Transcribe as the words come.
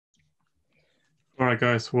Right,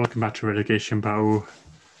 guys, welcome back to Relegation Battle.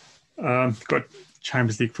 Got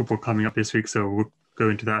Champions League football coming up this week, so we'll go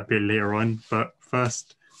into that a bit later on. But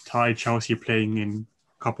first, Chelsea playing in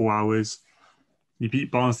a couple hours. You beat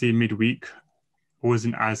Barnsley midweek.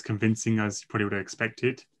 Wasn't as convincing as you probably would have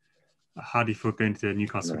expected. How do you feel going to the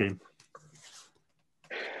Newcastle No. game?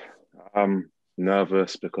 I'm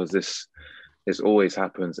nervous because this always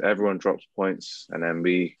happens. Everyone drops points, and then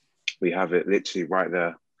we have it literally right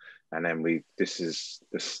there. And then the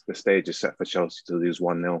stage is set for Chelsea to lose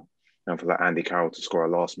 1-0 and for that Andy Carroll to score a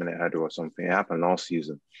last minute header or something. It happened last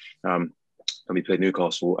season. And we played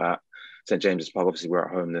Newcastle at St James's Park. Obviously, we're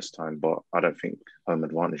at home this time, but I don't think home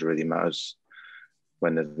advantage really matters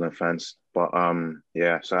when there's no fans. But so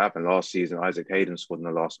it happened last season. Isaac Hayden scored in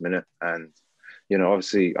the last minute. And,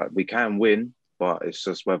 obviously we can win, but it's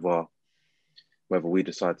just whether we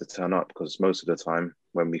decide to turn up, because most of the time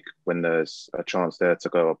when there's a chance there to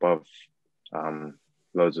go above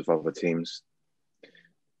loads of other teams,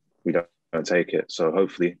 we don't take it. So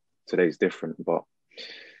hopefully today's different. But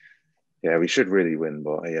yeah, we should really win.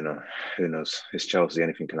 But who knows? It's Chelsea.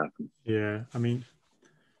 Anything can happen. Yeah, I mean,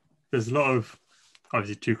 there's a lot of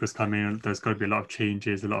obviously Tuchel's coming in. There's got to be a lot of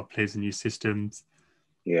changes, a lot of players in new systems.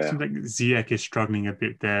 Yeah, Seems like Ziyech is struggling a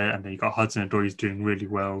bit there, and then you got Hudson-Odoi is doing really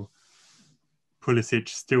well. Pulisic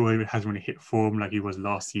still hasn't really hit form like he was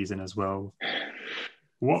last season as well.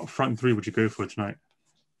 What front three would you go for tonight?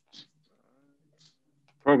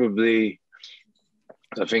 probably.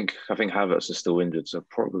 I think Havertz is still injured, so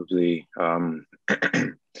probably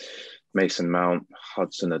Mason Mount,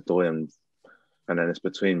 Hudson-Odoi, and then it's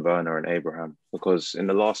between Werner and Abraham, because in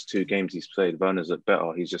the last two games he's played, Werner's looked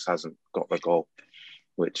better. He just hasn't got the goal,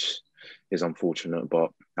 which is unfortunate. But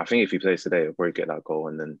I think if he plays today, he'll probably get that goal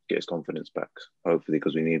and then get his confidence back, hopefully,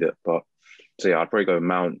 because we need it. But so yeah, I'd probably go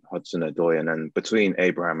Mount, Hudson-Odoi, and then between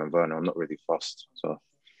Abraham and Werner, I'm not really fussed. So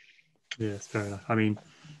yeah, it's fair enough. I mean,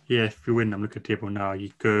 yeah, if you win, I'm looking at the table now,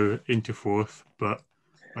 you go into fourth, but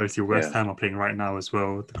obviously West Ham are playing right now as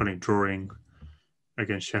well. They're currently drawing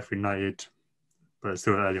against Sheffield United, but it's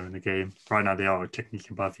still earlier in the game. Right now they are technically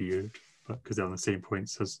above you, but because they're on the same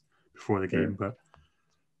points as before the game, but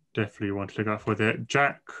definitely want to look out for that.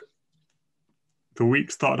 Jack, the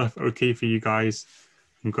week started off okay for you guys.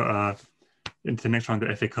 You got into the next round of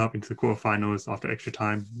the FA Cup, into the quarterfinals after extra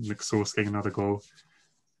time. McSauce getting another goal.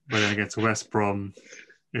 But then against West Brom,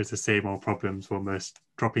 it was the same old problems, almost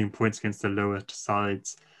dropping points against the lower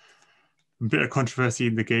sides. A bit of controversy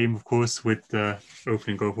in the game, of course, with the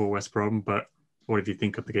opening goal for West Brom, but what did you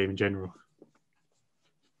think of the game in general?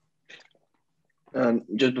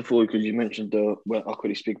 Just before, because you mentioned I'll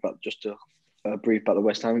quickly speak about just a brief about the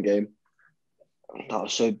West Ham game. That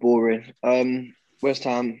was so boring. West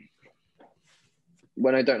Ham,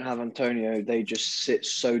 when they don't have Antonio, they just sit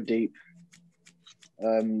so deep.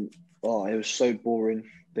 It was so boring.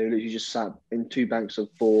 They literally just sat in two banks of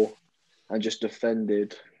four and just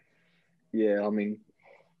defended. Yeah, I mean,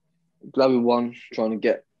 glad we won, try and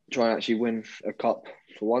actually win a cup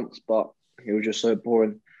for once, but it was just so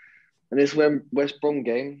boring. And this West Brom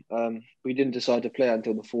game, we didn't decide to play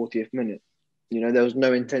until the 40th minute. There was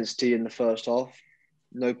no intensity in the first half,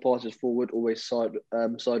 no passes forward, always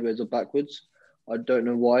sideways or backwards. I don't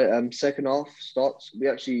know why. Second half starts. We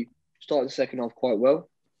actually started the second half quite well.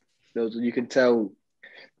 You can tell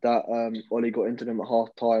that Ollie got into them at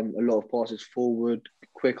half time. A lot of passes forward,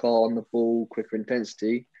 quicker on the ball, quicker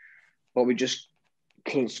intensity, but we just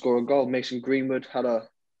couldn't score a goal. Mason Greenwood had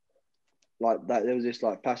there was this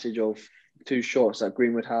passage of two shots that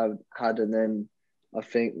Greenwood had, and then I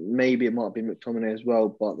think maybe it might be McTominay as well,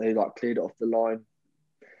 but they cleared it off the line.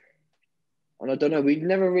 And I don't know, we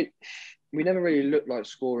never really looked like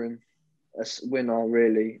scoring a winner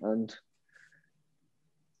really, and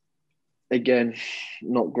again,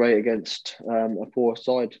 not great against a poor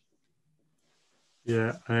side.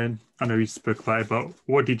 Yeah, and I know you spoke about it, but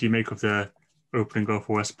what did you make of the opening goal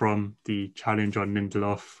for West Brom, the challenge on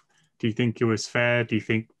Lindelof? Do you think it was fair? Do you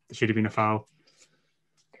think there should have been a foul?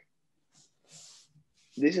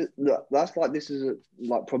 This is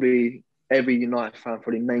probably every United fan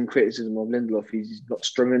probably main criticism of Lindelof. He's not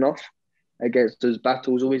strong enough against those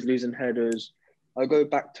battles, always losing headers. I go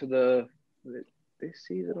back to this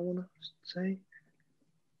season, I want to say.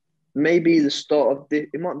 Maybe the start of this,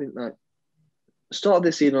 it might be the start of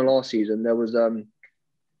this season or last season, there was a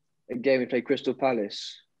game we played Crystal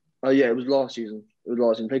Palace. Oh yeah, it was last season. We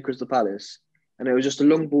played Crystal Palace, and it was just a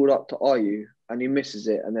long ball up to Ayew, and he misses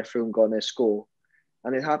it, and they're through and gone, they score.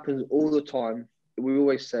 And it happens all the time. We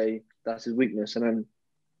always say that's his weakness, and then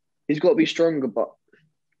he's got to be stronger, but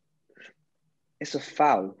it's a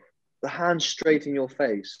foul. The hand straight in your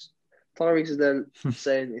face. Tyrese is there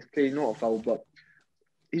saying it's clearly not a foul, but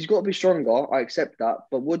he's got to be stronger. I accept that.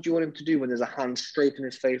 But what do you want him to do when there's a hand straight in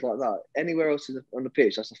his face like that? Anywhere else on the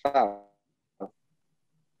pitch, that's a foul.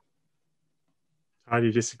 How do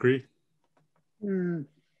you disagree? I can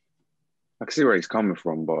see where he's coming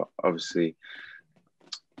from, but obviously,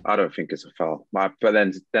 I don't think it's a foul. But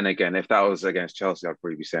then again, if that was against Chelsea, I'd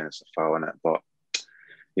probably be saying it's a foul, innit? But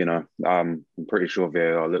I'm pretty sure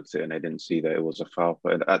VAR looked at it and they didn't see that it was a foul.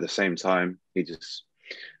 But at the same time,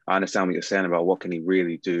 I understand what you're saying about what can he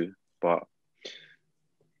really do, but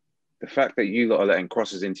the fact that you lot are letting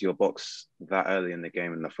crosses into your box that early in the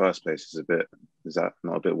game in the first place is that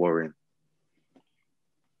not a bit worrying?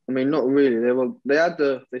 I mean, not really. They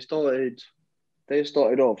started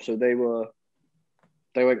off, so they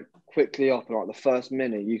went quickly up, and like the first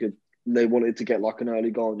minute, they wanted to get like an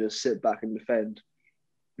early goal and just sit back and defend,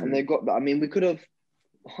 and they got that. I mean, we could have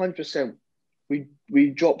 100%. We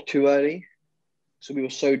dropped too early, so we were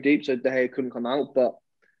so deep, so De Gea couldn't come out. But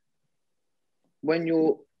when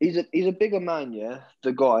he's a bigger man, yeah,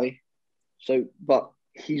 the guy. So, but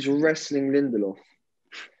he's wrestling Lindelof.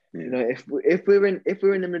 Yeah. You know, if we're in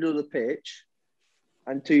the middle of the pitch,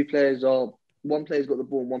 and one player's got the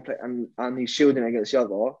ball, and he's shielding against the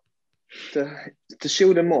other, to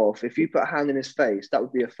shield him off, if you put a hand in his face, that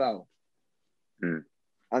would be a foul. And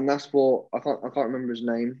that's what I can't remember his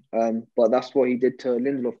name, but that's what he did to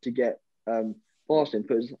Lindelof to get past him,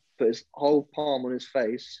 put his whole palm on his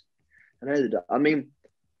face, and headed it. I mean,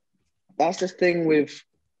 that's the thing with.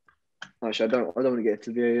 Actually, I don't want to get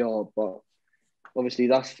to VAR, but obviously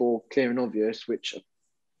that's for clear and obvious, which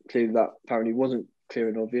clearly that apparently wasn't clear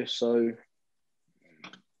and obvious. So,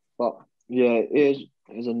 but yeah, it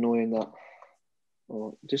is annoying that.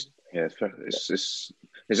 It's just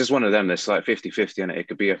one of them. It's like 50-50, and it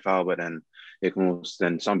could be a foul, but then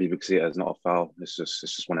then some people can see it as not a foul. It's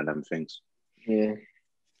just one of them things. Yeah.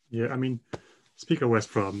 Yeah, I mean, speaking of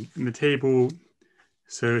West Brom, in the table,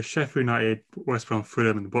 so Sheffield United, West Brom,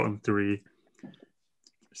 Fulham in the bottom three.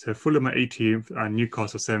 So Fulham are 18th and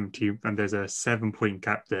Newcastle 17th, and there's a 7-point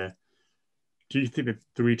gap there. Do you think the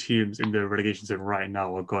three teams in the relegation zone right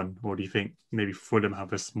now are gone, or do you think maybe Fulham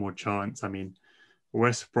have a small chance? I mean,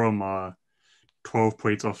 West Brom are 12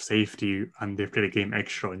 points off safety, and they've played a game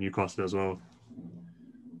extra on Newcastle as well.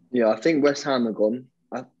 Yeah, I think West Ham are gone.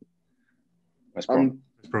 West Brom.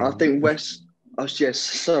 I think West. Oh yes,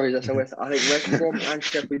 sorry, that's a West. I think West Brom and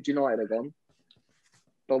Sheffield United are gone.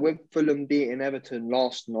 But with Fulham beating Everton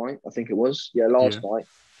last night, I think it was, last night.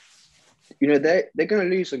 You know, they're going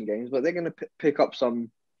to lose some games, but they're going to pick up some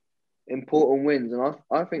important wins, and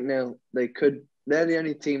I think they could. They're the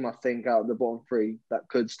only team I think out of the bottom three that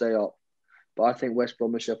could stay up. But I think West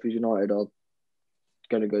Brom and Sheffield United are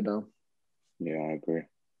going to go down. Yeah, I agree.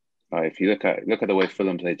 If you look at the way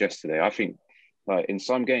Fulham played yesterday, I think in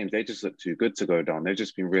some games they just look too good to go down. They've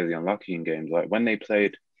just been really unlucky in games. Like when they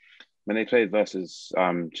played versus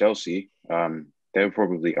Chelsea, they were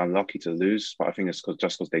probably unlucky to lose, but I think it's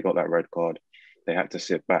because they got that red card, they had to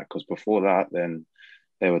sit back. Because before that, then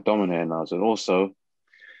they were dominating us. And also,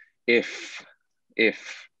 if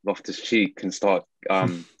Loftus-Cheek can start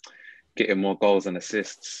getting more goals and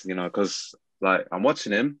assists, because like I'm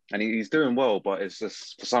watching him and he's doing well, but it's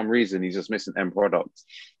just for some reason he's just missing end product.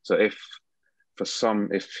 So if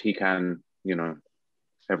he can,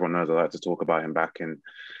 everyone knows I like to talk about him back in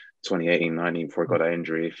 2018-19 before he got that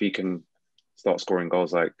injury. If he can start scoring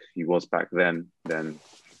goals like he was back then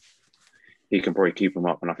he can probably keep them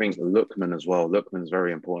up. And I think Lookman as well. Lookman's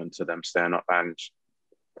very important to them staying up.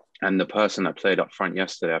 And the person that played up front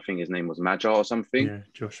yesterday, I think his name was Magyar or something. Yeah,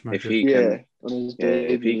 Josh Magyar. If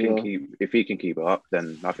he can keep it up,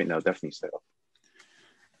 then I think they'll definitely stay up.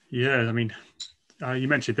 Yeah, I mean, you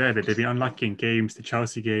mentioned there that they've been unlucky in games. The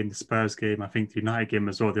Chelsea game, the Spurs game, I think the United game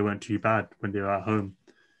as well. They weren't too bad when they were at home.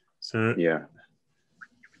 So yeah,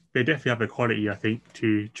 they definitely have the quality, I think,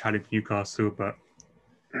 to challenge Newcastle. But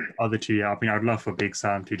other two, I mean, I'd love for Big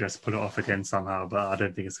Sam to just pull it off again somehow, but I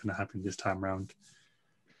don't think it's going to happen this time round.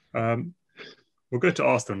 We'll go to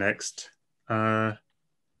Arsenal next. So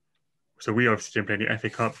we obviously didn't play any FA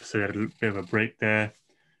Cup, so we had a bit of a break there.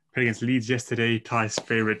 Played against Leeds yesterday, Ty's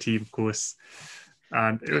favourite team, of course.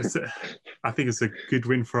 And it was, I think it's a good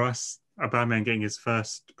win for us. Aubameyang getting his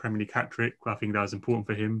first Premier League hat-trick. I think that was important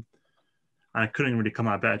for him. And it couldn't really come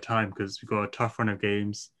at a better time because we've got a tough run of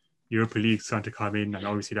games. Europa League starting to come in, and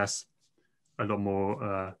obviously that's a lot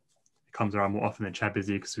more, it comes around more often than Champions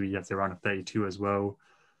League because we have the round of 32 as well,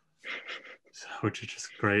 which is just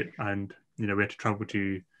great. And, we had to travel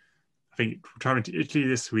to, I think, traveling to Italy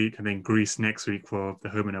this week and then Greece next week for the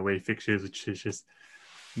home and away fixtures, which is just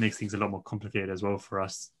makes things a lot more complicated as well for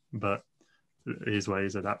us. but it is what it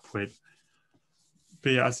is at that point.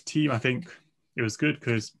 But yeah, as a team, I think it was good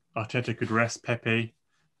because Arteta could rest Pepe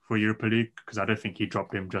for Europa League, because I don't think he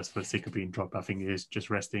dropped him just for the sake of being dropped. I think he is just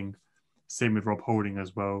resting. Same with Rob Holding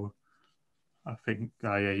as well. I think, he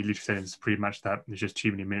literally said in his pre-match that there's just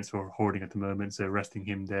too many minutes for Holding at the moment, so resting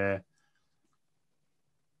him there.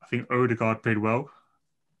 I think Odegaard played well.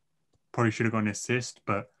 Probably should have got an assist,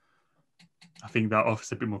 but I think that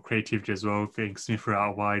offers a bit more creativity as well, getting Smith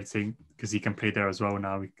out wide, because he can play there as well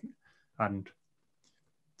now. And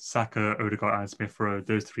Saka, Odegaard, and Smith Rowe,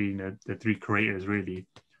 those three, the three creators really.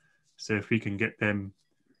 So if we can get them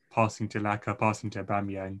passing to Laka, passing to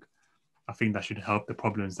Aubameyang, I think that should help the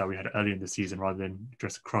problems that we had earlier in the season, rather than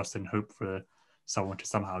just cross and hope for someone to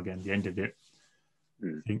somehow get the end of it.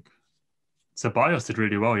 I think Ceballos did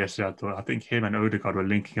really well yesterday. I thought. I think him and Odegaard were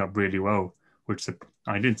linking up really well, which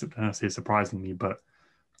I didn't say surprisingly, but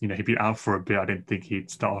he'd been out for a bit. I didn't think he'd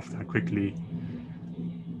start off that quickly.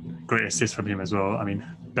 Great assist from him as well. I mean,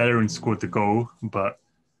 Bellerin scored the goal, but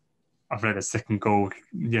I feel like the second goal,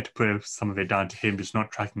 you had to put some of it down to him just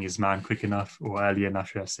not tracking his man quick enough, or early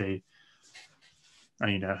enough, should I say.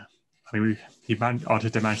 And,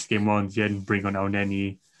 Arteta managed game one, then bring on El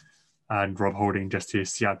Neni and Rob Holding just to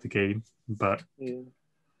see out the game. But, I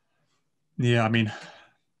mean,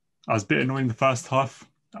 I was a bit annoyed in the first half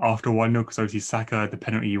after 1-0, because obviously Saka, the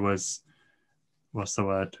penalty was, what's the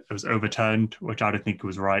word? It was overturned, which I don't think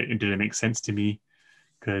was right. It didn't make sense to me,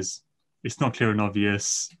 because it's not clear and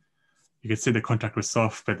obvious. You could say the contact was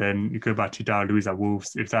soft, but then you go back to Darrell Lewis at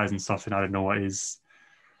Wolves. If that isn't soft, then I don't know what is.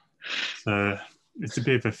 So it's a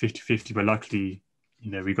bit of a 50-50, but luckily,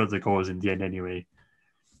 we got the goals in the end anyway.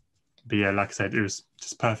 But yeah, like I said, it was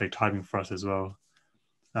just perfect timing for us as well.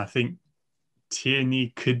 I think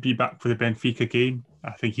Tierney could be back for the Benfica game.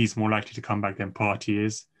 I think he's more likely to come back than Partey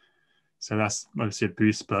is. So that's obviously a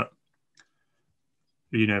boost, but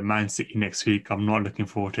Man City next week, I'm not looking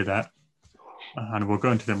forward to that. And we'll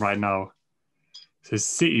go into them right now. So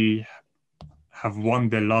City have won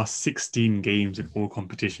their last 16 games in all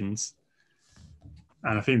competitions.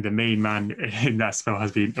 And I think the main man in that spell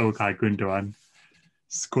has been Ilkay Gundogan,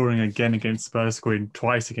 scoring again against Spurs, scoring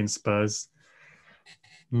twice against Spurs.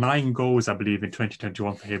 9 goals, I believe, in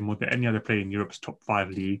 2021 for him, more than any other player in Europe's top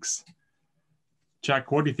 5 leagues.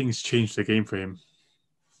 Jack, what do you think has changed the game for him?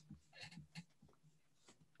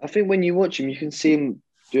 I think when you watch him, you can see him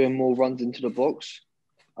doing more runs into the box.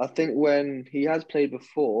 I think when he has played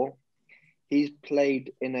before, he's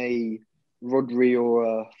played in a Rodri or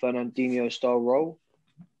a Fernandinho style role.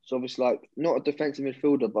 So obviously, not a defensive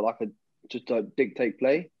midfielder, but just dictate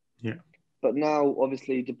play. Yeah. But now,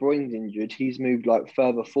 obviously, De Bruyne's injured. He's moved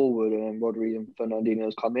further forward, and then Rodri and Fernandinho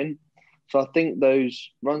has come in. So I think those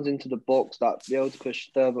runs into the box, that be able to push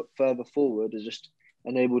further forward, has just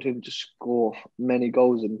enabled him to score many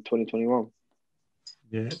goals in 2021.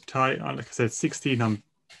 Yeah, Ty, like I said, 16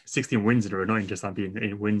 wins in a row, not just being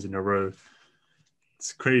 8 wins in a row.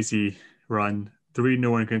 It's a crazy run.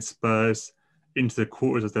 3-0 against Spurs, into the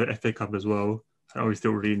quarters of the FA Cup as well. And obviously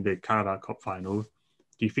already in the Carabao Cup final.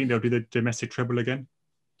 Do you think they'll do the domestic treble again?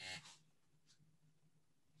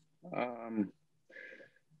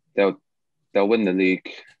 They'll win the league.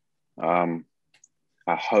 I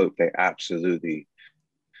hope they absolutely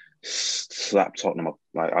slap Tottenham up.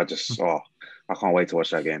 I can't wait to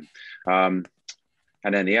watch that game. And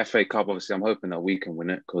then the FA Cup, obviously, I'm hoping that we can win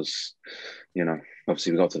it because,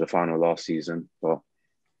 obviously we got to the final last season, but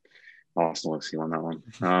Arsenal obviously won that one.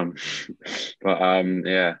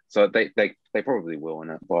 So they probably will win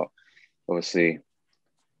it, but obviously,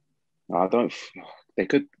 they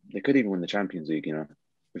could even win the Champions League,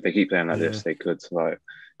 if they keep playing like this, they could,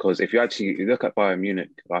 because if you look at Bayern Munich,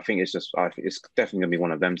 I think it's definitely going to be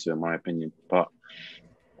one of them two, in my opinion. But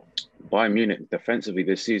Bayern Munich, defensively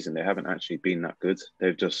this season, they haven't actually been that good.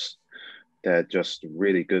 They're just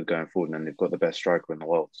really good going forward, and they've got the best striker in the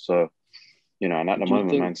world. So, and at the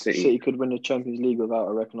moment, Man City could win the Champions League without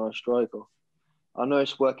a recognised striker. I know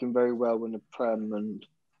it's working very well in the Prem, and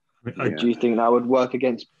do you think that would work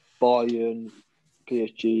against Bayern,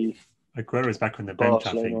 PSG? Aguero's back on the bench,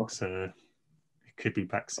 Barcelona. I think, so it could be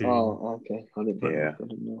back soon. Oh, okay. I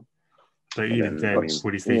didn't know. But even then,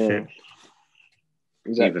 would he stay fit?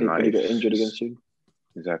 Exactly. Could he get injured again soon?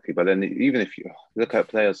 Exactly. But then even if you look at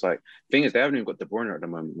players thing is, they haven't even got De Bruyne at the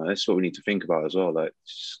moment. That's what we need to think about as well.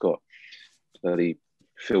 Just got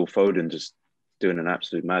Phil Foden just doing an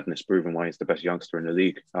absolute madness, proving why he's the best youngster in the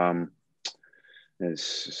league.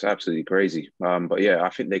 It's absolutely crazy. But yeah, I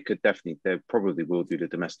think they probably will do the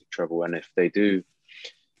domestic treble. And if they do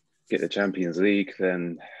get the Champions League,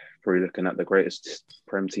 then probably looking at the greatest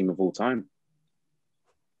Prem team of all time.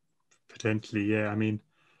 Potentially, yeah. I mean,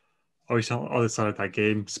 obviously on the other side of that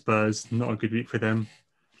game, Spurs, not a good week for them.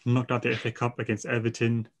 Knocked out the FA Cup against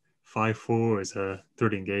Everton, 5-4 is a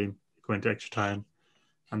thrilling game, going to extra time.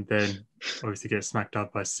 And then obviously get smacked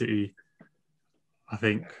up by City. I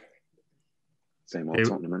think Same old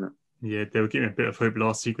Tottenham, innit? Yeah, they were giving a bit of hope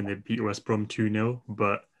last week when they beat West Brom 2-0,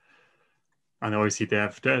 but and obviously they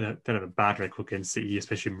have a bad record against City,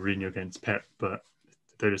 especially Mourinho against Pep, but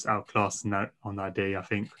they're just outclassed on that day, I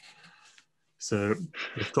think. So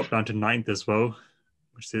they've dropped down to 9th as well,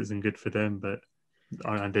 which isn't good for them, but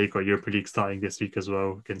and they got Europa League starting this week as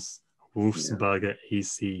well against Wolfsburg at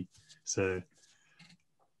AC. So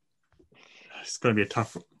it's going to be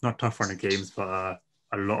not tough run of games, but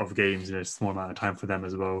a lot of games in a small amount of time for them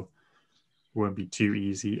as well. Won't be too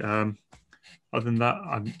easy. Other than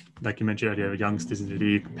that, like you mentioned earlier, youngsters in the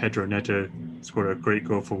league, Pedro Neto scored a great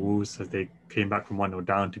goal for Wolves as they came back from 1-0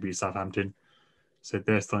 down to beat Southampton. So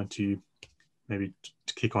they're starting to maybe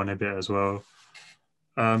to kick on a bit as well.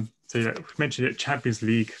 So yeah, we mentioned it, Champions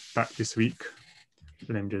League back this week.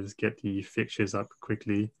 Let me just get the fixtures up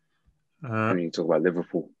quickly. We need to talk about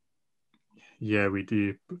Liverpool. Yeah, we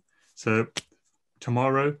do. So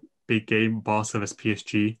tomorrow, big game, Barca vs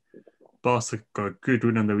PSG. Barca got a good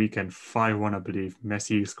win on the weekend, 5-1, I believe.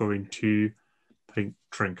 Messi scoring 2. I think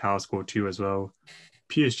Trincao scored 2 as well.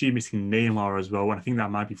 PSG missing Neymar as well, and I think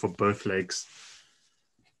that might be for both legs.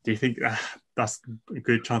 Do you think that's a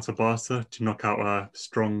good chance for Barca to knock out a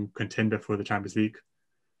strong contender for the Champions League?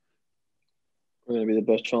 Going to be the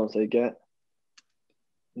best chance they get.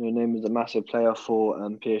 Neymar's a massive player for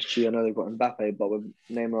PSG. I know they've got Mbappe, but with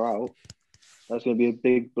Neymar out, that's going to be a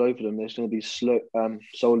big blow for them. It's going to be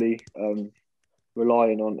solely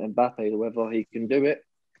relying on Mbappe. Whether he can do it,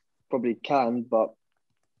 probably can, but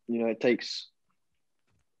it takes.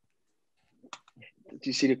 Do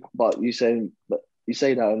you see but you say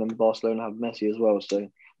that, and then Barcelona have Messi as well. So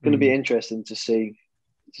it's going to be interesting to see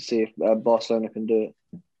if Barcelona can do it.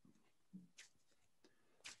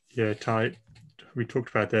 Yeah, Ty, we talked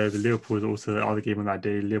about the Liverpool was also the other game on that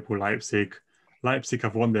day. Liverpool-Leipzig. Leipzig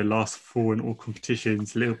have won their last 4 in all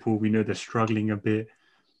competitions. Liverpool, we know they're struggling a bit.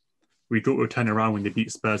 We thought we'd turn around when they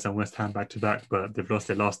beat Spurs and West Ham back-to-back, but they've lost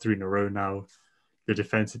their last 3 in a row now. The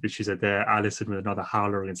defensive issues are there. Alisson with another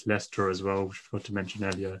howler against Leicester as well, which I forgot to mention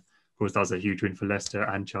earlier. Of course, that was a huge win for Leicester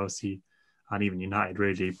and Chelsea and even United,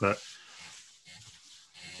 really. But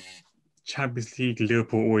Champions League,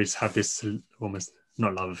 Liverpool always have this almost,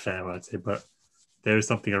 not love affair, I'd say, but there is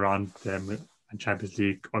something around them. And Champions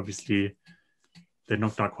League, obviously, they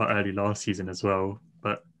knocked out quite early last season as well.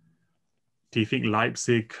 But do you think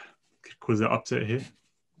Leipzig could cause an upset here?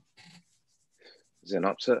 Is it an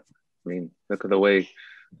upset? I mean, look at the way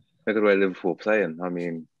Liverpool are playing. I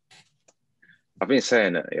mean, I've been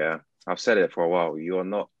saying it, yeah. I've said it for a while.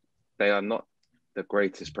 They are not the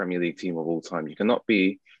greatest Premier League team of all time. You cannot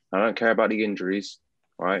be, I don't care about the injuries,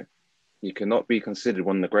 right? You cannot be considered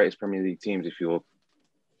one of the greatest Premier League teams if you're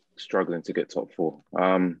struggling to get top 4.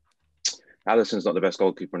 Alisson's not the best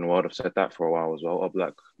goalkeeper in the world. I've said that for a while as well.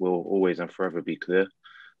 Oblak will always and forever be clear.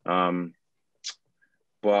 But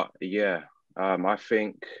yeah, I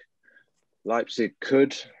think Leipzig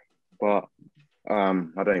could, but I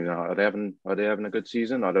don't even know. Are they having a good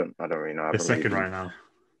season? I don't really know. They're second right now.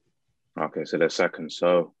 Okay, so they're second.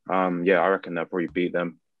 So yeah, I reckon they'll probably beat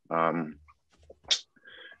them.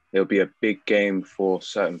 It'll be a big game for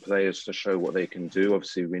certain players to show what they can do.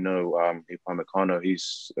 Obviously, we know Upamecano,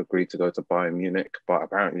 he's agreed to go to Bayern Munich, but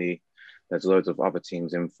apparently there's loads of other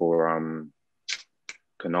teams in for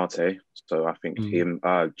Konate. So I think Julian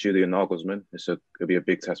Nagelsmann, it'll be a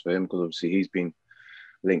big test for him because obviously he's been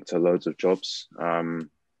linked to loads of jobs.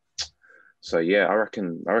 So yeah, I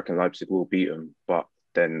reckon Leipzig will beat them, but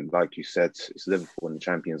then, like you said, it's Liverpool in the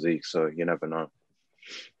Champions League, so you never know.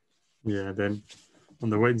 Yeah, then on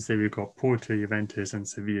the Wednesday, we've got Porto, Juventus, and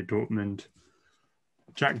Sevilla Dortmund.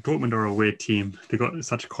 Dortmund are a weird team. They've got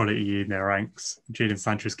such quality in their ranks. Jadon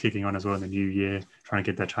Sancho's kicking on as well in the new year, trying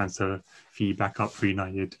to get their transfer fee back up for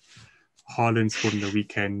United. Haaland scored in the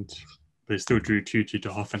weekend, but they still drew 2-2 to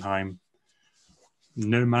Hoffenheim.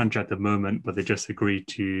 No manager at the moment, but they just agreed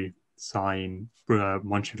to sign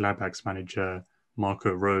Mönchengladbach's manager,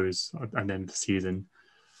 Marco Rose, at the end of the season.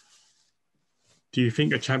 Do you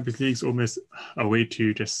think a Champions League is almost a way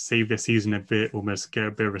to just save their season a bit, almost get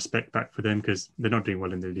a bit of respect back for them because they're not doing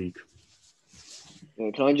well in the league?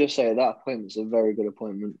 Yeah, can I just say that appointment's a very good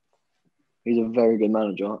appointment. He's a very good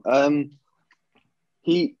manager.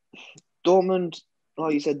 Dortmund,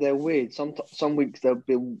 like you said, they're weird. Some weeks they'll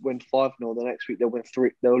win 5-0, the next week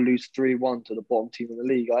they'll lose 3-1 to the bottom team in the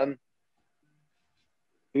league.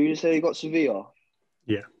 Who did you say you got? Sevilla?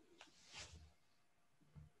 Yeah.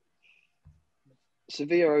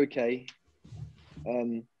 Sevilla are okay. They're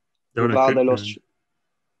on a Bilbao, good, they lost.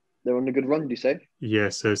 They're on a good run, do you say? yeah,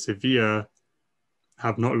 so Sevilla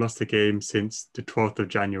have not lost a game since the 12th of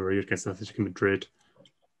January against Atletico Madrid.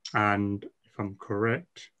 And if I'm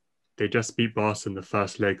correct, they just beat Barca in the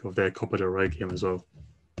first leg of their Copa del Rey game as well.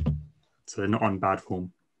 So they're not on bad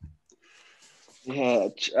form. Yeah,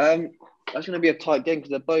 that's going to be a tight game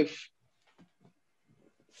because they're both.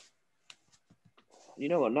 You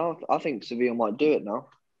know what? Now I think Sevilla might do it now.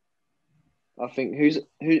 I think who is it?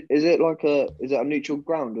 Is it a neutral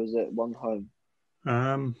ground or is it one home?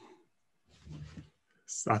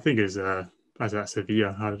 I think it's as at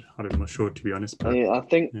Sevilla. I'm not sure, to be honest. But Yeah, I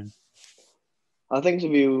think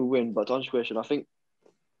Sevilla will win. But to answer your question, I think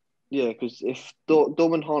because if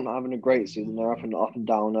Dortmund aren't having a great season, they're up and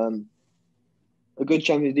down. A good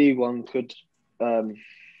Champions League one could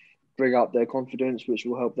bring up their confidence, which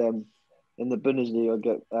will help them in the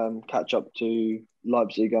Bundesliga catch up to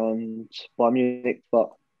Leipzig and Bayern Munich.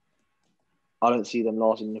 But I don't see them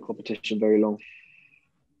lasting in the competition very long.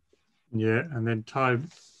 Yeah, and then the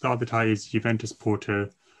other tie is Juventus Porto.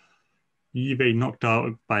 Juve knocked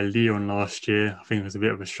out by Lyon last year. I think it was a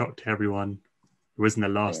bit of a shock to everyone. It wasn't the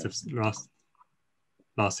last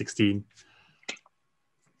 16.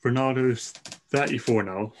 Ronaldo's 34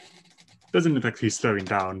 now. Doesn't look like he's slowing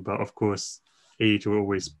down, but of course, age will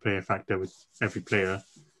always play a factor with every player.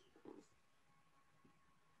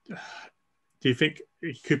 Do you think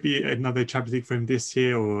it could be another Champions League for him this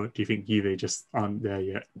year, or do you think Juve just aren't there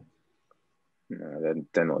yet? No,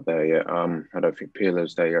 they're not there yet. I don't think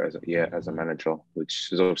Pirlo's there yet as a manager, which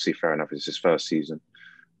is obviously fair enough. It's his first season,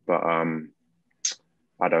 but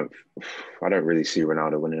I don't really see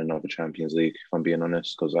Ronaldo winning another Champions League, if I'm being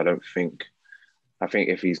honest, because I think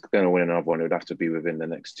if he's going to win another one, it would have to be within the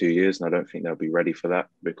next 2 years, and I don't think they'll be ready for that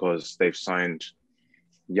because they've signed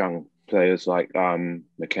young players like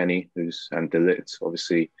McKennie, and De Ligt.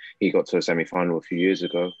 Obviously, he got to a semi-final a few years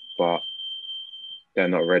ago, but they're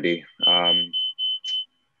not ready.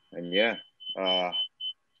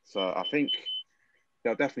 So I think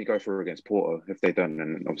they'll definitely go through against Porto. If they don't,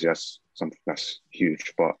 then obviously that's something that's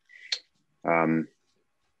huge. But no,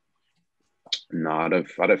 I don't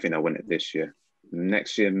think they'll win it this year.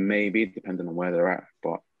 Next year, maybe, depending on where they're at.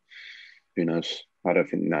 But who knows? I don't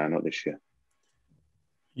think, no, not this year.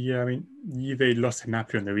 Yeah, I mean, Juve lost to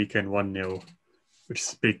Napoli on the weekend 1-0, which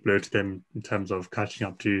is a big blow to them in terms of catching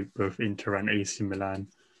up to both Inter and AC Milan.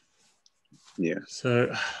 Yeah.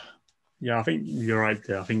 So, yeah, I think you're right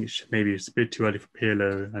there. I think maybe it's a bit too early for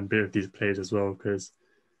Pirlo and a bit of these players as well, because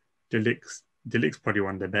De Ligt's probably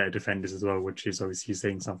one of the better defenders as well, which is obviously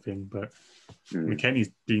saying something. But McKennie's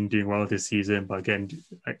been doing well this season, but again,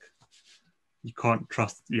 you can't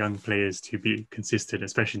trust young players to be consistent,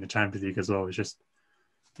 especially in the Champions League as well. You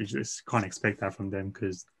just can't expect that from them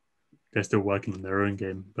because they're still working on their own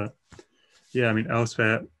game. But yeah, I mean,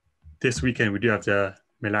 elsewhere, this weekend we do have the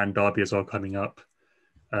Milan derby as well coming up.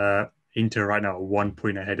 Inter right now 1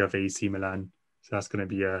 point ahead of AC Milan, so that's going to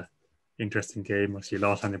be a interesting game. Obviously,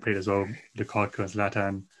 last time they played as well, Lukaku and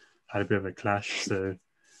Zlatan had a bit of a clash, so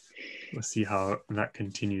we'll see how that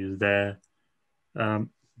continues there.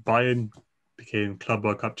 Bayern became Club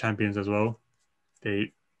World Cup champions as well.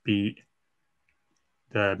 They beat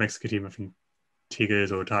the Mexico team, I think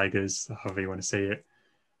Tigers or Tigers, however you want to say it.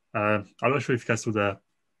 I'm not sure if you guys saw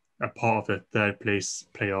a part of the third place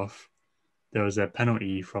playoff. There was a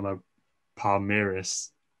penalty from a Palmeiras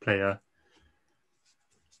player.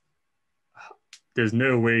 There's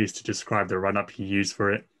no ways to describe the run-up he used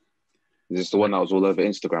for it. Is this the one that was all over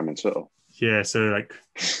Instagram and Twitter? Yeah, so it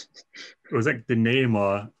was like the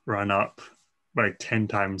Neymar run-up, like 10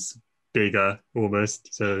 times bigger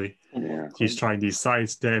almost. So he's trying these side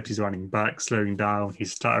steps, he's running back, slowing down,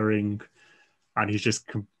 he's stuttering, and it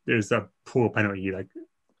was a poor penalty.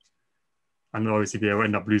 And obviously they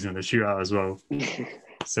end up losing on the shootout as well.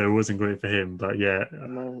 So it wasn't great for him, but yeah.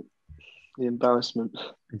 The embarrassment.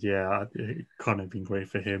 Yeah, it can't have been great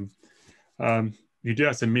for him. You do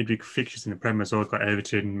have some midweek fixtures in the Premier as well. Got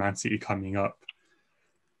Everton, Man City coming up.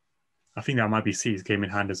 I think that might be City's game in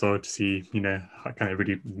hand as well to see, how can they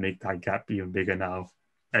really make that gap even bigger now.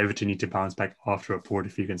 Everton need to bounce back after a poor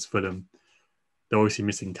defeat against Fulham. They're obviously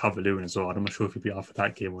missing Calvert-Lewin as well. I'm not sure if he'll be out for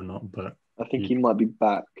that game or not, but I think he might be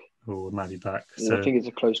back. Oh, it might be back. Yeah, so, I think it's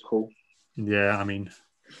a close call. Yeah, I mean,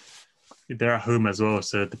 they're at home as well,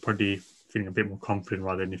 so they're probably feeling a bit more confident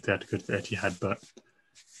rather than if they had to go to the Etihad. But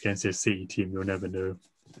against a City team, you'll never know.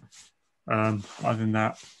 Other than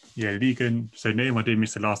that, yeah, Ligue 1. So Neymar did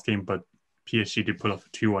miss the last game, but PSG did pull off a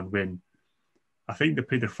 2-1 win. I think they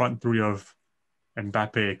played the front three of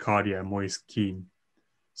Mbappe, Icardi, and Moise Kean.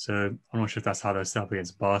 So I'm not sure if that's how they'll set up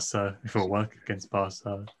against Barca, if it'll work against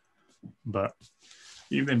Barca. But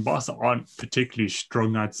even then, Barca aren't particularly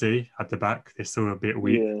strong, I'd say, at the back. They're still a bit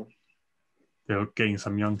weak. Yeah. They're getting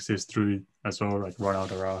some youngsters through as well, like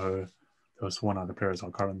Ronaldo Araujo. There was one other player, I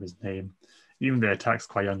can't remember his name. Even their attack's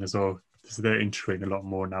quite young as well. So they're integrating a lot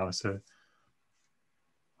more now. So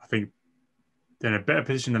I think they're in a better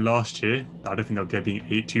position than last year. I don't think they'll get being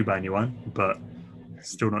 8-2 by anyone, but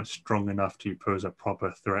still not strong enough to pose a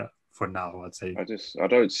proper threat for now, I'd say. I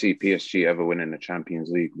don't see PSG ever winning the Champions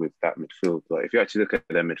League with that midfield. Like, if you actually look at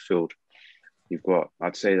their midfield, you've got,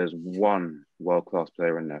 I'd say there's one world-class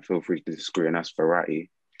player in there. Feel free to disagree, and that's Verratti.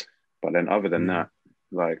 But then other than that,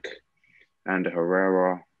 like, Ander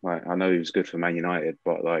Herrera, like, I know he was good for Man United,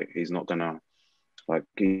 but like, he's not gonna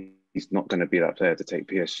be that player to take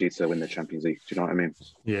PSG to win the Champions League. Do you know what I mean?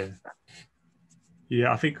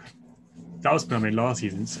 Yeah, I think that was last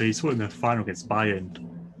season. So you saw it in the final against Bayern,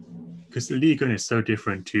 because the Ligue 1 is so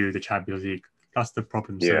different to the Champions League. That's the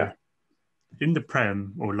problem. Yeah. So in the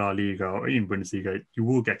Prem or La Liga or even Bundesliga, you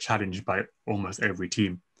will get challenged by almost every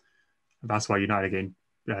team. That's why United again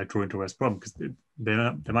draw into West Brom, because they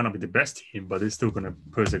might not be the best team, but they're still going to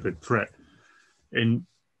pose a good threat. In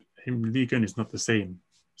Ligue 1, it's not the same.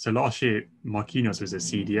 So last year, Marquinhos was a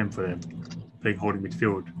CDM for them, playing holding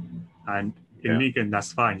midfield. And in Ligue 1,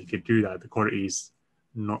 that's fine. You could do that. The quality is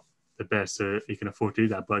not the best, so you can afford to do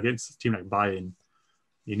that. But against a team like Bayern,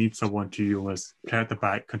 you need someone to almost play at the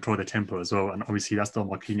back, control the tempo as well. And obviously, that's not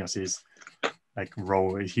Marquinhos' like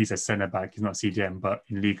role. He's a centre back. He's not CDM, but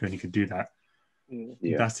in Ligue 1, he could do that.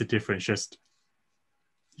 Yeah. That's the difference. Just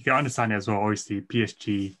you can understand it as well. Obviously,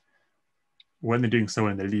 PSG, when they're doing so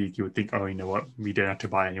in the league, you would think, oh, you know what, we don't have to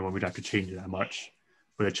buy anyone. We don't have to change it that much.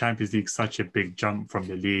 But the Champions League is such a big jump from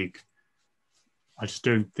the league. I just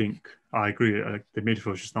don't think. I agree. The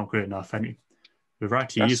midfield is just not good enough. And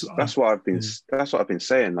Verratti that's what I've been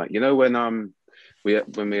saying. Like, you know, when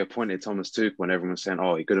we appointed Thomas Tuchel, when everyone was saying,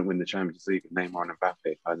 oh, he couldn't win the Champions League with Neymar and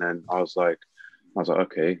Mbappe, and then I was like,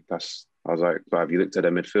 okay, but have you looked at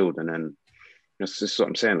their midfield? And then that's just what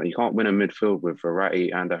I'm saying. Like, you can't win a midfield with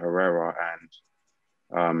Verratti and Herrera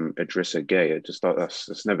and Idrissa Gueye.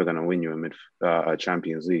 It's never going to win you a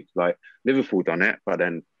Champions League. Like, Liverpool done it, but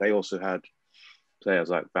then they also had players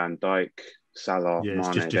like Van Dijk, Salah,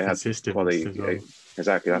 Mane. They had quality. Well.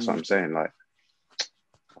 Exactly, that's what I'm saying. Like, I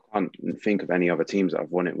can't think of any other teams that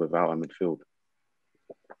have won it without a midfield.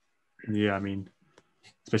 Yeah, I mean,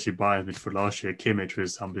 especially Bayern midfield last year, Kimmich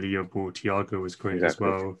was unbelievable. Thiago was great as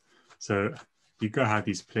well. So you got to have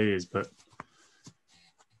these players, but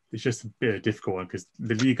it's just a bit of a difficult one because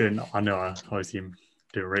the Liga, I know I obviously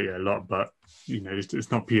do rate it a lot, but you know,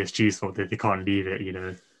 it's not PSG's fault that they can't leave it, you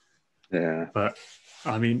know. Yeah. But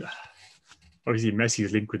I mean, obviously Messi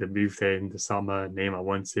is linked with a move there in the summer. Neymar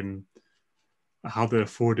wants him. How they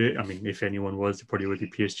afford it? I mean, if anyone was, it probably would be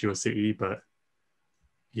PSG or City. But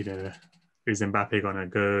you know, is Mbappe gonna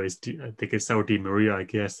go? They could sell Di Maria, I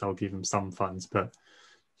guess. I'll give him some funds, but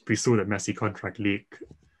if we saw that Messi contract leak,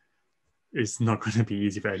 it's not going to be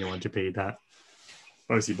easy for anyone to pay that.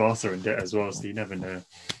 Obviously, Barca are in debt as well, so you never know.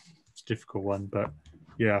 It's a difficult one, but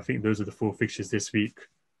yeah, I think those are the 4 fixtures this week.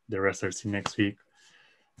 The rest I'll see next week.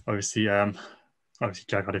 Obviously, Jack,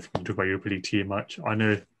 I don't think we can talk about Europa League too much. I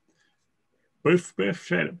know both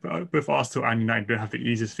Arsenal and United don't have the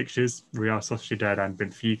easiest fixtures, Real Sociedad and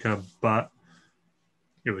Benfica, but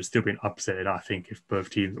it would still be an upset, I think, if both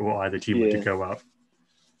teams or either team were to go out.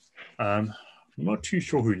 I'm not too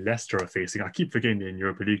sure who Leicester are facing. I keep forgetting they're in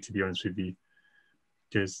Europa League, to be honest with you,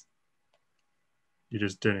 because you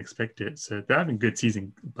just don't expect it. So they're having a good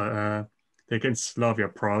season, but they're against Slavia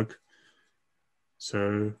Prague.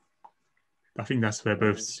 So I think that's where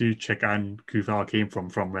both Souček and Koval came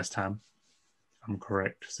from West Ham. I'm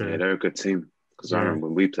correct. So yeah, they're a good team. Because I remember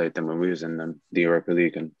when we played them when we was in the Europa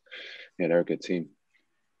League, and yeah, they're a good team.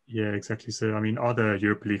 Yeah, exactly. So I mean, other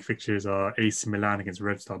Europa League fixtures are AC Milan against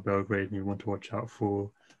Red Star Belgrade, and you want to watch out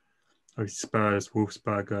for. Spurs,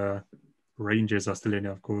 Wolfsburg, Rangers are still in it,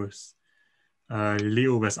 of course.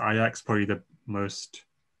 Lille vs Ajax, probably the most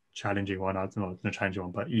challenging one. I don't know, not challenging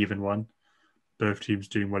one, but even one. Both teams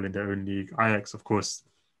doing well in their own league. Ajax, of course,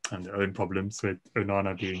 and their own problems with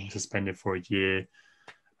Onana being suspended for a year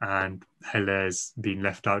and Helles being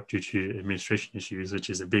left out due to administration issues, which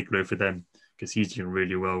is a big blow for them because he's doing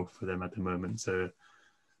really well for them at the moment. So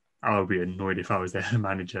I would be annoyed if I was their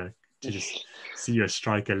manager to just see a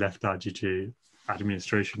striker left out due to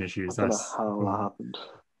administration issues. I don't know how that happened.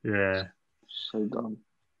 Yeah. So dumb.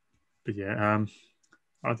 But yeah,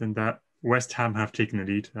 other than that, West Ham have taken the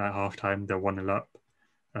lead at halftime. They're 1-0 up.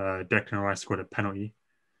 Declan Rice scored a penalty.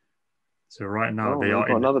 So right now they they've are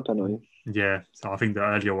got in. another penalty. Yeah, so I think the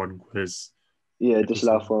earlier one was. Yeah,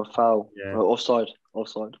 disallowed for a foul. Yeah. Offside.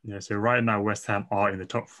 Yeah, so right now West Ham are in the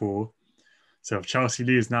top 4. So if Chelsea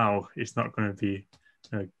lose now, it's not going to be.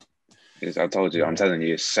 I told you, I'm telling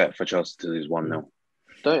you, it's set for Chelsea to lose 1-0.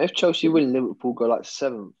 Don't if Chelsea win, Liverpool go like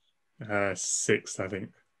 7th. 6th, I think.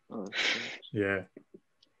 Oh, yeah.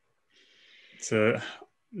 So,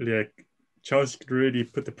 yeah, Chelsea could really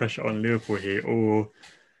put the pressure on Liverpool here, or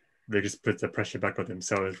they just put the pressure back on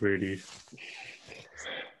themselves, really.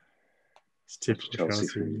 It's typical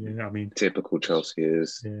Chelsea. Yeah, I mean, typical Chelsea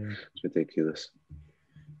is. Yeah. It's ridiculous.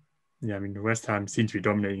 Yeah, I mean, West Ham seem to be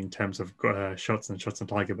dominating in terms of shots on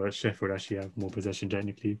target, but Sheffield actually have more possession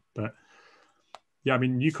technically. But yeah, I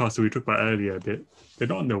mean, Newcastle, we talked about earlier, they're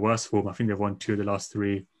not in their worst form. I think they've won 2 of the last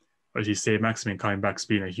 3. As you say, Maximin coming back's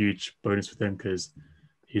been a huge bonus for them because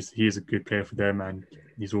he is a good player for them and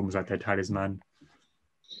he's almost like their talisman.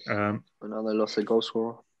 And now they lost their goal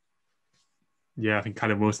scorer. Yeah, I think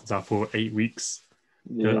Callum Wilson's out for 8 weeks.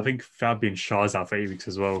 Yeah. I think Fabian Schär's out for 8 weeks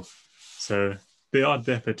as well. So they are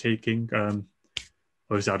there for taking.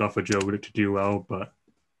 Obviously, I'd offer Joe Willock to do well, but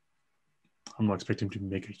I'm not expecting him to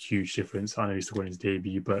make a huge difference. I know he's still got his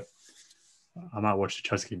debut, but I might watch the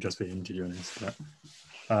Chelsea game just for him, to be honest. But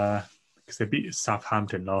because they beat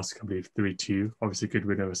Southampton last, I believe, 3-2. Obviously, good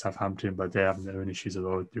win over Southampton, but they're having their own issues as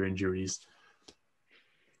well with their injuries.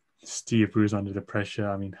 Steve Bruce under the pressure.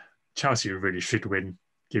 I mean, Chelsea really should win,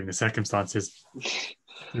 given the circumstances.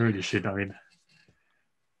 They really should. I mean,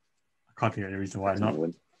 I can't think of any reason why not.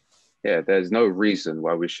 Yeah, there's no reason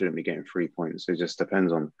why we shouldn't be getting 3 points. It just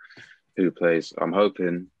depends on who plays. I'm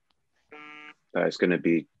hoping that it's going to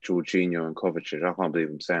be Jorginho and Kovacic. I can't believe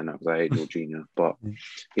I'm saying that because I hate Jorginho, but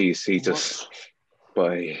he just.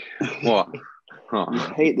 But what? Huh. You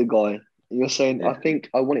hate the guy. You're saying, yeah. I think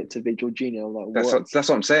I want it to be Jorginho. I'm like, that's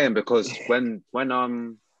what I'm saying, because when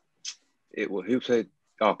who played?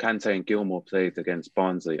 Oh, Kante and Gilmour played against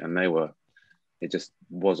Barnsley, and it just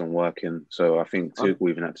wasn't working. So I think Tuchel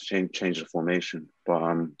even had to change the formation. But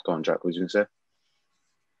go on, Jack. What was you gonna say?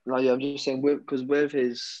 No, yeah, I'm just saying because with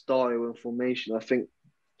his style and formation, I think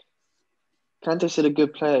Kante's still a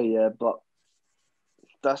good player, yeah, but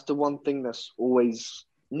that's the one thing that's always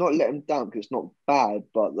not let him down because it's not bad,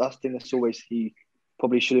 but that's the thing that's always he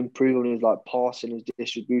probably should improve on his passing, his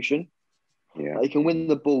distribution. Yeah, he can win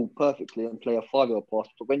the ball perfectly and play a 5-yard pass,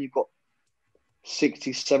 but when you've got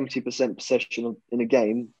 60-70% possession in a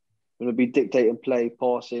game, going to be dictating play,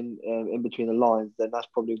 passing in between the lines, then that's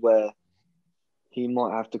probably where he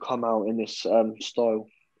might have to come out in this style.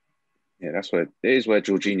 Yeah, it is where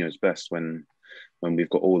Jorginho is best when we've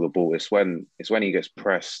got all the ball. It's when he gets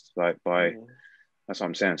pressed by. Yeah. That's what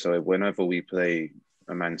I'm saying. So whenever we play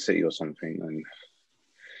a Man City or something, and it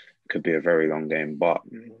could be a very long game, but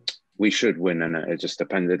we should win, and it just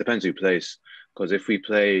depends. It depends who plays. Because if we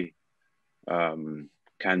play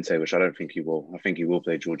Kante, which I don't think he will, I think he will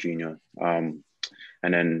play Jorginho, and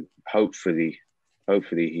then hopefully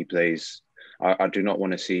he plays. I do not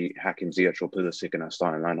want to see Hakim Ziyech or Pulisic in our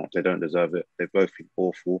starting lineup. They don't deserve it. They've both been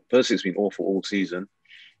awful. Pulisic's been awful all season.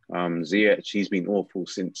 Ziyech, he's been awful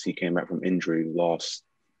since he came back from injury last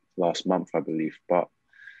month, I believe. But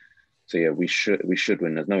so yeah, we should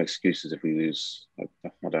win. There's no excuses if we lose.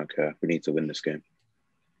 I don't care. We need to win this game.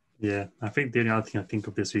 Yeah, I think the only other thing I think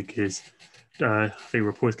of this week is I think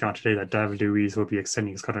reports come out today that David Luiz will be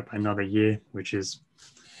extending his contract by another year, which is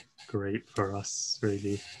great for us,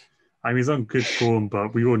 really. I mean, he's on good form,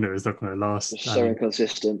 but we all know it's not going to last. It's so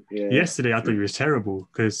inconsistent. Yeah. Yesterday, I thought he was terrible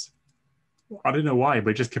because I don't know why, but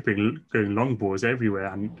he just kept going long balls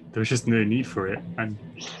everywhere, and there was just no need for it. And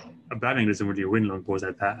Banning doesn't really win long balls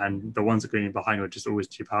like that, and the ones that are going behind are just always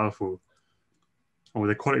too powerful. And with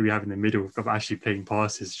the quality we have in the middle of actually playing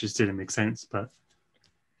passes, just didn't make sense. But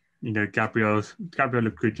Gabriel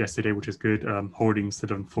looked good yesterday, which is good. Holding's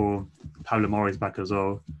still on form. Pablo Mori's back as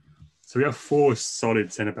well. So we have 4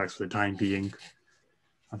 solid centre-backs for the time being,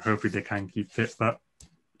 and hopefully they can keep fit. But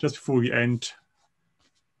just before we end,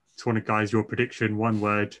 just want to, guys, your prediction, one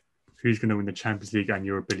word, who's going to win the Champions League and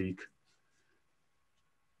Europa League?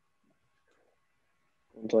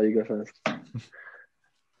 Until you go first.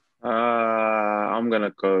 I'm going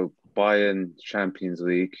to go Bayern Champions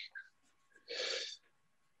League.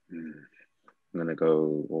 I'm going to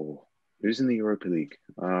go... who's in the Europa League?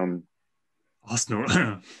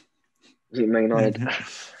 Arsenal. Is it Man United?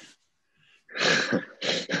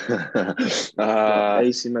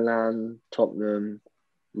 AC Milan, Tottenham,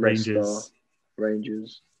 Leicester,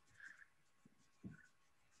 Rangers.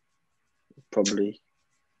 Probably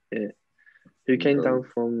it. Who came down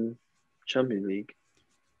from Champions League?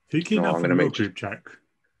 Who came down from your group, Jack?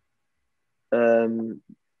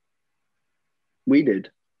 We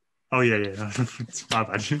did. Oh yeah. It's my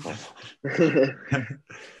bad.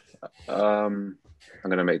 I'm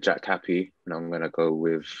gonna make Jack happy, and I'm gonna go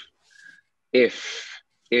with if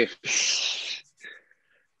obviously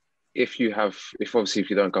if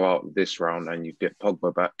you don't go out this round and you get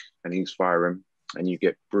Pogba back and he's firing, and you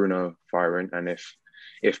get Bruno firing, and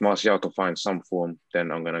if Martial can find some form,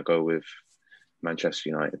 then I'm gonna go with Manchester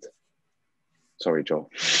United. Sorry, Joel.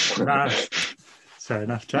 Nah, fair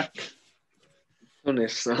enough, Jack.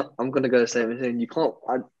 Honest, I'm gonna go the same thing. You can't.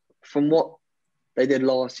 From what they did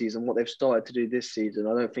last season, what they've started to do this season,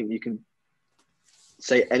 I don't think you can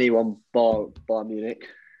say anyone bar Munich.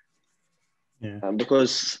 Yeah.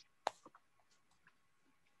 Because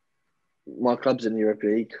my club's in the Europa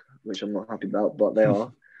League, which I'm not happy about, but they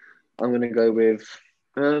are. I'm going to go with.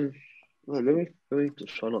 Let me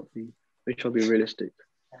just try not to be. Let me try to be realistic.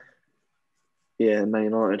 Yeah, Man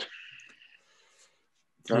United.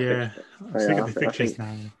 I think of the fixtures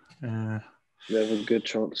now. They have a good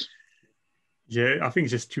chance. Yeah, I think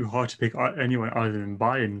it's just too hard to pick anyone other than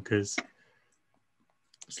Bayern because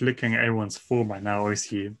just looking at everyone's form right now,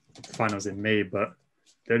 obviously the finals in May, but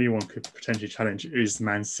the only one could potentially challenge is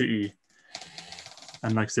Man City.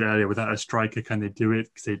 And like I said earlier, without a striker, can they do it?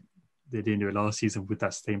 Because they didn't do it last season with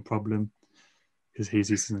that same problem because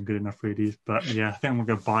Jesus isn't good enough really. But yeah, I think I'm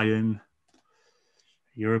going to go Bayern.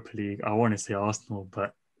 Europa League, I want to say Arsenal,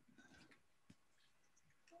 but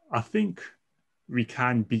I think we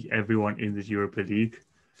can beat everyone in the Europa League.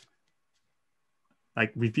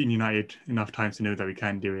 Like, we've beaten United enough times to know that we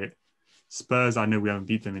can do it. Spurs, I know we haven't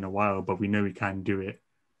beat them in a while, but we know we can do it.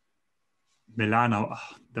 Milan,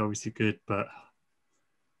 they're obviously good, but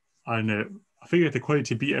I don't know. I think we have the quality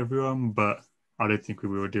to beat everyone, but I don't think we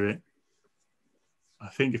will do it. I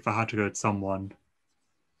think if I had to go with someone,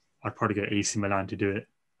 I'd probably go AC Milan to do it.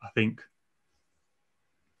 I think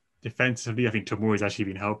defensively, I think Tomori's actually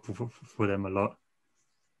been helpful for them a lot.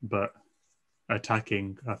 But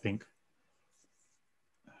attacking, I think.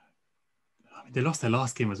 I mean, they lost their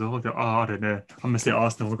last game as well. I don't know. I'm going to say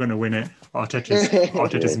Arsenal. We're going to win it.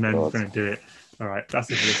 Arteta's men. We're going to do it. All right.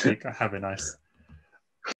 That's it for this week. Have a nice.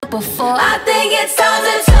 Before I think it's time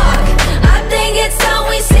to talk.